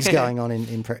timey-wimey things going on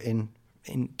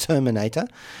in Terminator.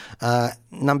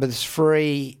 Numbers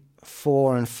 3,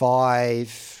 4 and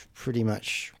 5 pretty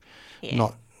much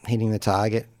not hitting the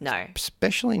target. No.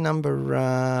 Especially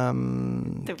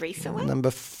the recent one?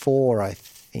 Number 4, I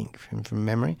think, from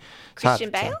memory.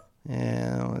 Christian Bale?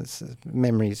 Yeah,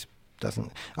 memories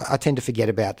doesn't. I tend to forget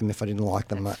about them if I didn't like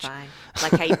them much. Fine.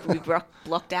 Like how we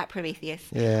blocked out Prometheus.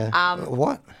 Yeah.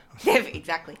 What?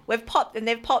 Exactly. They've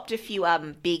popped a few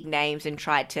big names and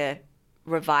tried to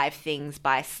revive things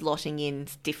by slotting in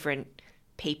different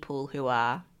people who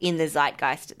are in the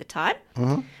zeitgeist at the time.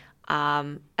 Mm-hmm.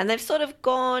 And they've sort of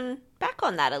gone back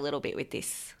on that a little bit with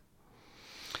this.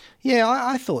 Yeah,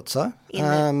 I thought so.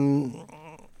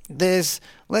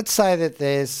 Let's say that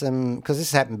there's some, because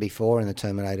this happened before in the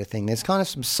Terminator thing, there's kind of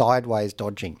some sideways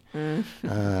dodging.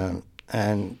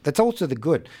 And that's all to the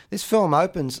good. This film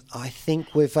opens, I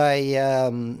think, with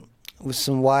with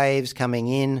some waves coming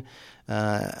in,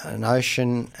 an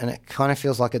ocean, and it kind of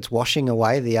feels like it's washing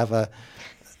away the other,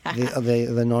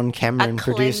 the non-Cameron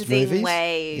produced movies.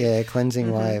 Wave. Yeah, cleansing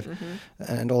wave,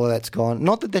 and all of that's gone.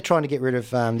 Not that they're trying to get rid of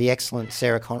the excellent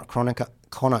Sarah Connor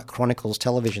Chronicles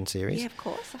television series. Yeah, of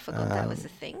course. I forgot that was a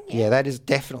thing. Yeah, that is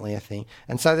definitely a thing.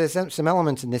 And so there's some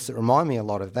elements in this that remind me a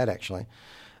lot of that, actually.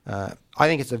 I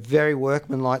think it's a very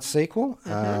workmanlike sequel.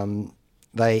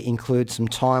 They include some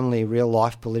timely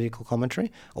real-life political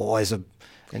commentary. Always an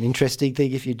interesting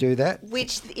thing if you do that.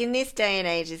 Which, in this day and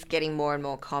age, is getting more and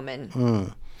more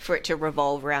common for it to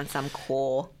revolve around some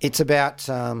core It's about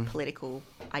political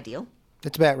ideal.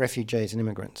 It's about refugees and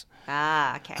immigrants.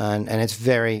 Ah, okay. And it's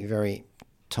very, very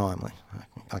timely.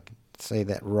 I can see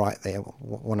that right there.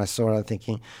 When I saw it, I'm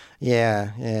thinking,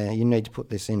 yeah, you need to put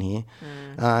this in here.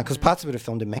 Because parts of it are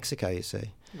filmed in Mexico, you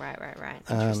see. Right.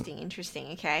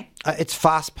 Interesting. Okay. It's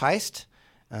fast-paced.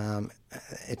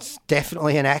 It's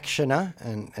definitely an actioner,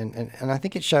 and I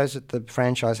think it shows that the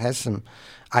franchise has some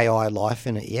AI life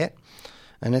in it yet.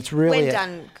 And it's really... When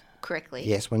done correctly.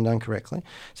 Yes, when done correctly.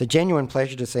 It's a genuine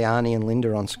pleasure to see Arnie and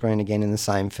Linda on screen again in the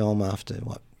same film after,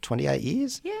 28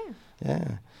 years? Yeah.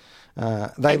 Yeah.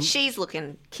 And she's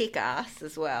looking kick-ass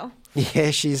as well. Yeah,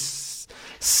 she's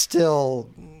still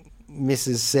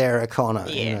Mrs. Sarah Connor.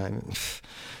 Yeah.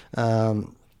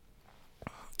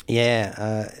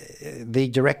 The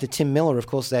director, Tim Miller, of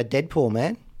course, is our Deadpool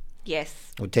man.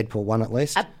 Yes. Or Deadpool 1 at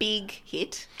least. A big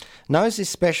hit. Knows his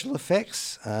special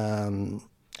effects.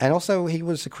 And also he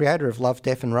was the creator of Love,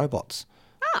 Death and Robots.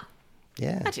 Ah.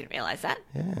 Yeah. I didn't realise that.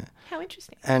 Yeah. How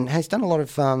interesting. And he's done a lot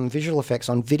of visual effects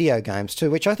on video games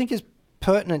too, which I think is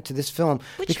pertinent to this film.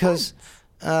 Because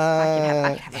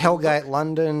Hellgate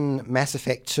London, Mass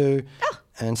Effect 2,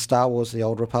 and Star Wars The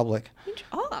Old Republic.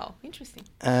 Interesting.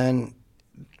 And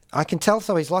I can tell.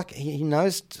 So he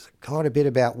knows quite a bit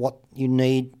about what you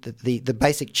need, the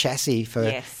basic chassis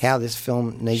for how this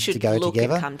film needs to go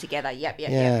together. And come together. Yep.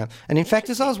 Yeah. And in fact,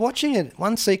 as I was watching it,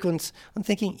 one sequence, I'm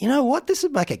thinking, you know what? This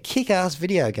would make a kick-ass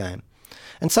video game.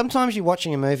 And sometimes you're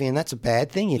watching a movie and that's a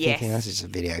bad thing. You're thinking, this is a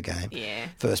video game,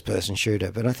 first-person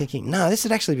shooter. But I'm thinking, no, this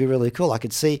would actually be really cool. I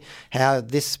could see how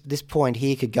this point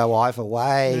here could go either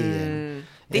way.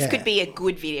 This could be a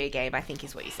good video game, I think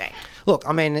is what you're saying. Look,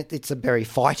 I mean, it's a very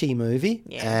fighty movie,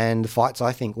 and the fights,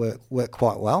 I think, work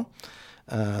quite well.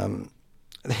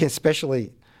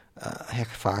 Especially, how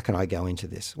far can I go into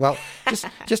this? Well,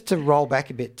 just to roll back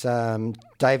a bit,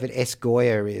 David S.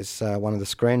 Goyer is one of the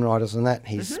screenwriters on that.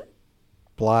 He's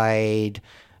Blade,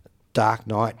 Dark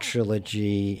Knight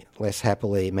trilogy, less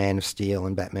happily, Man of Steel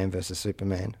and Batman vs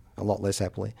Superman, a lot less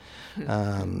happily.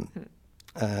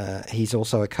 He's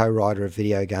also a co-writer of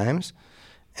video games.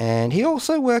 And he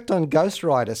also worked on Ghost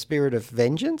Rider, Spirit of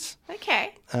Vengeance.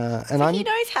 Okay. And so he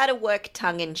knows how to work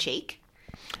tongue-in-cheek.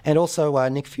 And also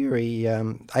Nick Fury,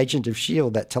 Agent of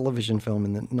S.H.I.E.L.D., that television film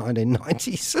in the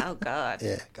 1990s. Oh, God.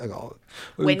 Yeah.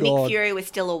 When Nick Fury was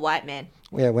still a white man.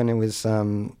 Yeah, when it was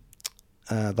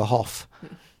the Hoff.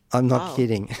 I'm not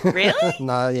kidding. Really?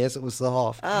 No, yes, it was the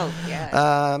Hoff. Oh,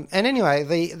 yeah. And anyway,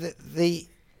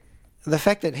 the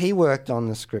fact that he worked on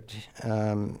the script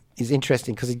is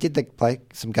interesting because he did play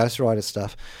some Ghost Rider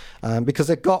stuff because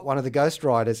it got one of the Ghost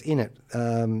Riders in it,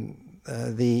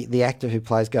 the actor who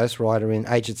plays Ghost Rider in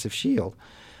Agents of S.H.I.E.L.D.,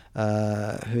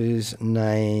 whose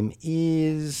name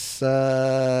is,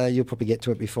 you'll probably get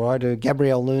to it before I do,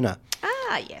 Gabrielle Luna.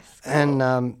 Ah, yes.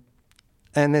 Cool.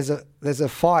 And there's a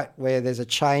fight where there's a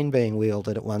chain being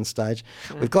wielded at one stage.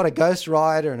 We've got a Ghost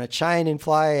Rider and a chain in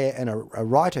play and a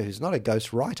writer who's not a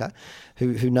ghost writer,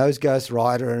 who knows Ghost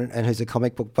Rider and who's a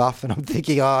comic book buff. And I'm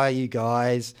thinking, you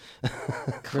guys.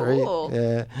 Cool.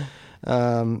 Linda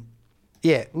and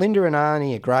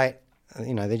Arnie are great.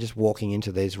 You know, they're just walking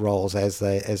into these roles as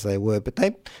they were, but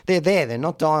they're there. They're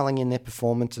not dialing in their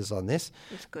performances on this.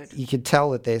 That's good. You could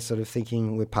tell that they're sort of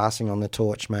thinking we're passing on the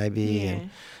torch, maybe. Yeah. And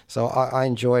so I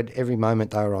enjoyed every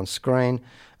moment they were on screen.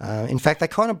 In fact, they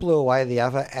kind of blew away the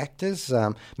other actors.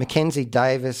 Mackenzie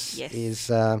Davis is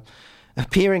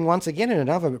appearing once again in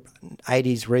another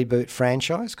 80s reboot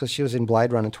franchise because she was in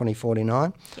Blade Runner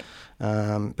 2049.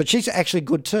 Yep. But she's actually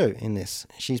good too in this.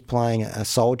 She's playing a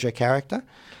soldier character.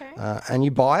 Okay. And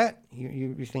you buy it.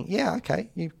 You think, okay,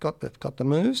 you've got the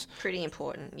moves. Pretty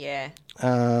important, yeah.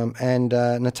 And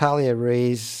Natalia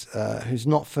Rees, who's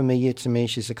not familiar to me,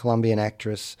 she's a Colombian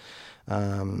actress,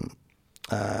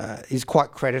 is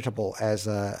quite creditable as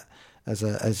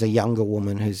a younger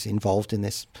woman who's involved in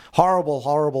this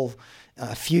horrible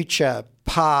future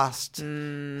past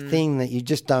thing that you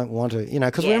just don't want to,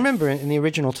 because we remember in the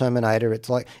original Terminator, it's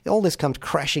like all this comes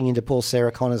crashing into poor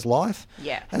Sarah Connor's life.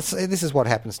 Yeah. This is what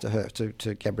happens to her,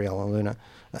 to Gabriella Luna.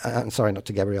 Sorry, not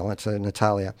to Gabriella, to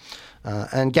Natalia.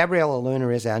 And Gabriella Luna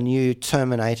is our new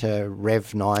Terminator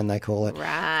Rev 9, they call it.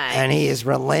 Right. And he is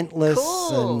relentless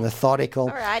and methodical.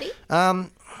 Alrighty.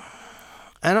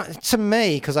 And to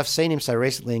me, because I've seen him so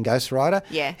recently in Ghost Rider,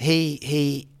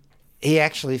 he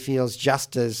actually feels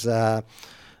just as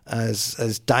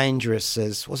dangerous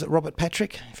as, was it Robert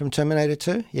Patrick from Terminator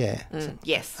 2? Yeah.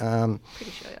 Yes.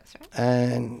 Pretty sure that's right.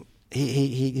 And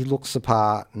he looks the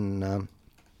part, and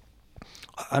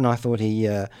I thought he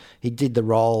did the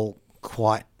role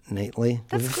quite neatly.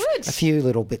 That's good. A few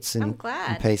little bits and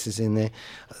pieces in there.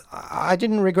 I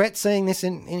didn't regret seeing this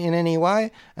in any way,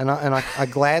 and I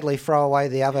gladly throw away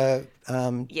the other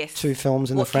two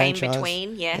films in the franchise. What came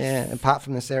between, yes. Yeah, apart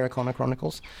from the Sarah Connor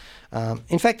Chronicles.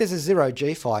 In fact, there's a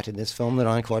Zero-G fight in this film that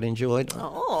I quite enjoyed.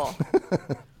 Oh.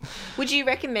 Would you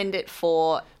recommend it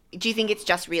for... Do you think it's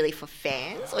just really for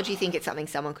fans, or do you think it's something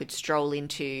someone could stroll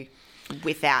into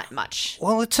without much?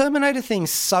 Well, the Terminator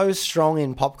thing's so strong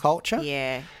in pop culture.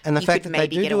 Yeah. And the fact that they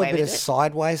do a bit of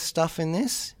sideways stuff in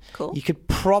this. Cool. You could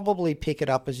probably pick it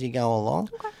up as you go along.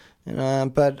 Okay.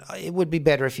 But it would be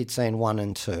better if you'd seen 1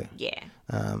 and 2. Yeah.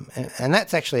 And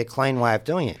that's actually a clean way of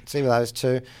doing it. See, with those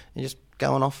two, you just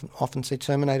go off and see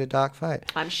Terminator Dark Fate.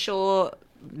 I'm sure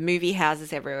movie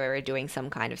houses everywhere are doing some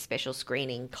kind of special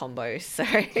screening combo. So,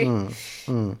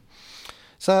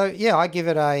 So yeah, I give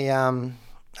it a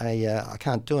I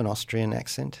can't do an Austrian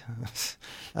accent.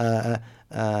 Yeah.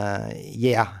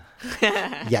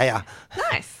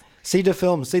 Nice. See the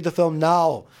film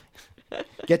now.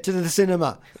 Get to the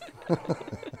cinema.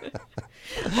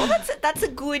 Well, that's a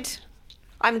good.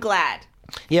 I'm glad.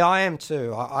 Yeah, I am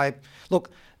too. I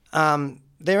look.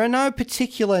 There are no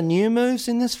particular new moves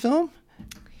in this film.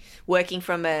 Working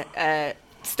from a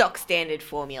stock standard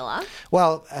formula.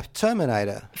 Well, a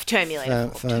Terminator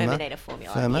Terminator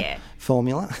formula,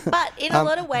 formula. But in a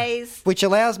lot of ways... Which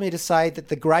allows me to say that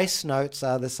the Grace Notes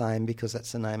are the same because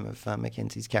that's the name of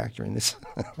Mackenzie's character in this.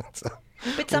 So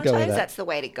but sometimes that's the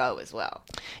way to go as well.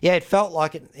 Yeah, it felt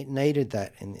like it needed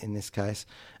that in this case.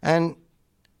 And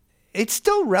it's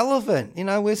still relevant. You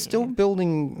know, we're still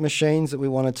building machines that we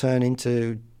want to turn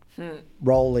into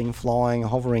rolling, flying,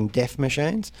 hovering deaf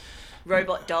machines.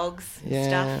 Robot dogs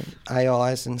and stuff.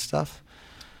 AIs and stuff.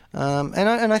 And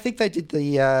I think they did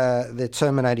the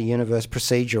Terminator universe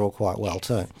procedural quite well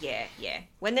too. Yeah.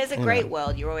 When there's a great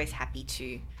world, you're always happy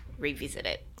to revisit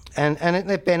it. And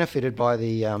they're benefited by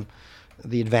the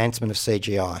advancement of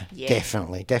CGI. Yeah.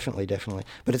 Definitely.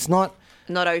 But it's not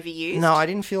overused. No, I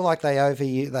didn't feel like they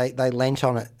overused. They lent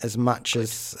on it as much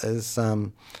as.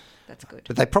 That's good.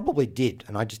 But they probably did,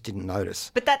 and I just didn't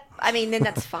notice. But then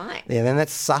that's fine. Yeah, then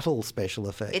that's subtle special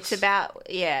effects. It's about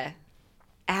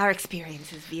our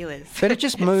experience as viewers. But it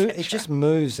just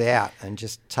moves out and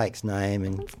just takes name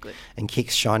and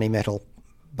kicks shiny metal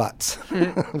butts,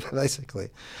 basically.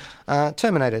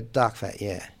 Terminator Dark Fat,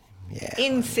 yeah.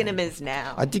 In cinemas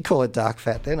now. I did call it Dark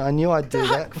Fat then. I knew I'd do that.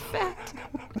 Dark Fat.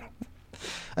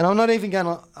 And I'm not even going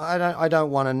to. I don't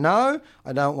want to know.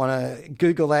 I don't want to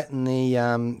Google that in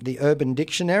the Urban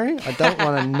Dictionary. I don't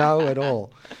want to know at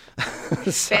all.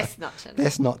 Best not to know.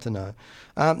 Best not to know.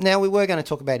 Now we were going to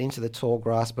talk about Into the Tall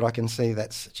Grass, but I can see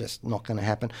that's just not going to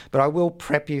happen. But I will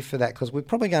prep you for that because we're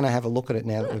probably going to have a look at it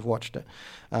now that we've watched it.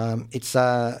 It's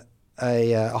a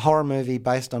horror movie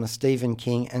based on a Stephen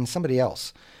King and somebody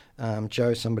else, a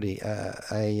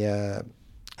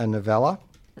novella.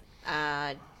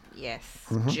 Yes.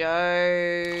 Mm-hmm.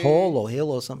 Joe... Hall or Hill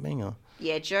or something? Or...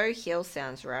 Yeah, Joe Hill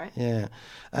sounds right. Yeah.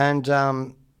 And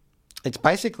it's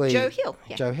basically... Joe Hill,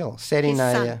 yeah. Joe Hill. Set in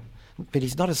a... but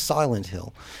he's not a Silent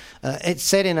Hill. It's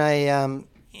set in a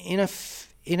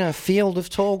field of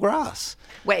tall grass.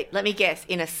 Wait, let me guess.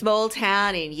 In a small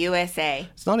town in USA.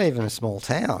 It's not even a small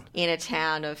town. In a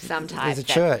town of some type. There's a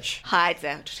church. Hides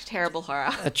a terrible horror.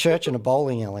 A church and a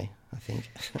bowling alley, I think.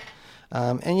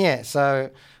 So...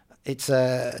 It's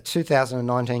a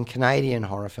 2019 Canadian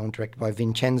horror film directed by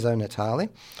Vincenzo Natali,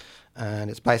 and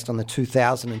it's based on the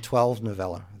 2012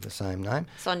 novella of the same name.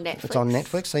 It's on Netflix. It's on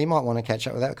Netflix, so you might want to catch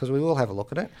up with that because we will have a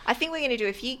look at it. I think we're going to do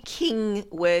a few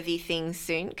King-worthy things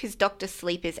soon because Dr.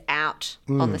 Sleep is out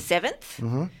on the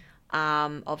 7th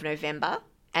of November,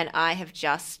 and I have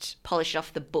just polished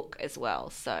off the book as well,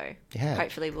 so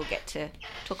hopefully we'll get to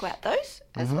talk about those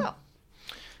as well.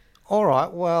 All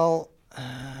right, well...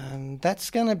 that's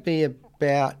going to be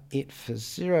about it for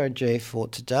Zero G for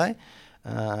today.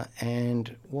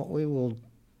 And what we will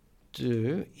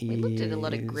do is... We looked at a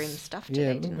lot of grim stuff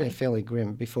today, didn't we? Yeah, fairly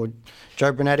grim. Before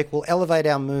Joe Brunatic will elevate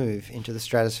our move into the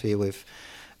stratosphere with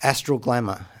Astral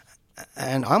Glamour.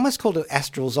 And I almost called it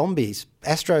Astro Zombies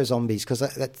because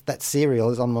that serial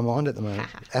is on my mind at the moment.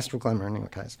 Astral Glamour, in any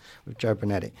case, with Joe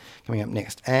Brunatic coming up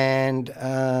next. And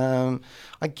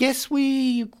I guess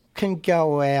we can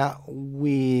go out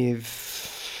with...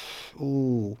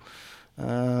 I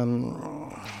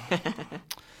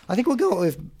think we'll go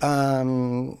with...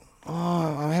 I'm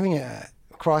having a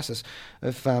crisis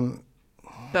of...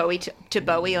 Bowie to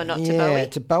Bowie or not to Bowie? Yeah,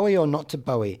 to Bowie or not to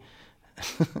Bowie.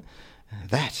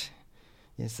 That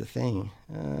is the thing.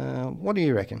 What do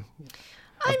you reckon?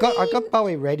 I've got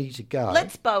Bowie ready to go.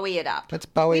 Let's Bowie it up. Let's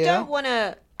Bowie it up. We don't want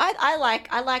to... I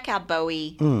like our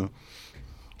Bowie...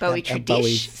 Bowie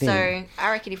tradish, so I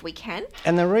reckon if we can.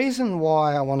 And the reason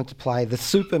why I wanted to play the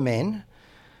Supermen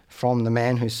from The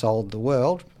Man Who Sold the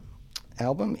World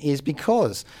album is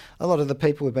because a lot of the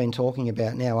people we've been talking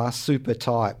about now are super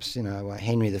types, you know,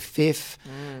 Henry V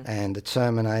and the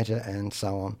Terminator and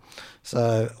so on.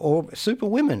 So, or super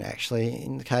women, actually,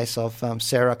 in the case of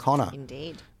Sarah Connor.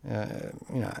 Indeed.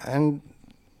 And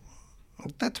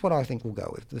that's what I think we'll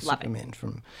go with, the Supermen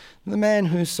from The Man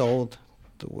Who Sold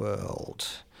the World.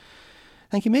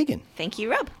 Thank you, Megan. Thank you,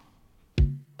 Rob.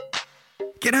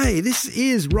 G'day, this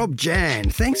is Rob Jan.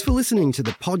 Thanks for listening to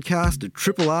the podcast of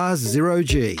Triple R's Zero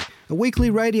G, a weekly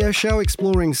radio show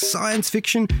exploring science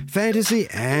fiction, fantasy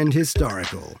and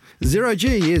historical. Zero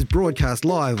G is broadcast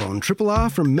live on Triple R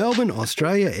from Melbourne,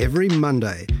 Australia every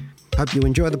Monday. Hope you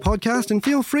enjoy the podcast and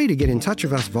feel free to get in touch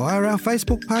with us via our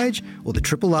Facebook page or the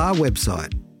Triple R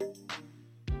website.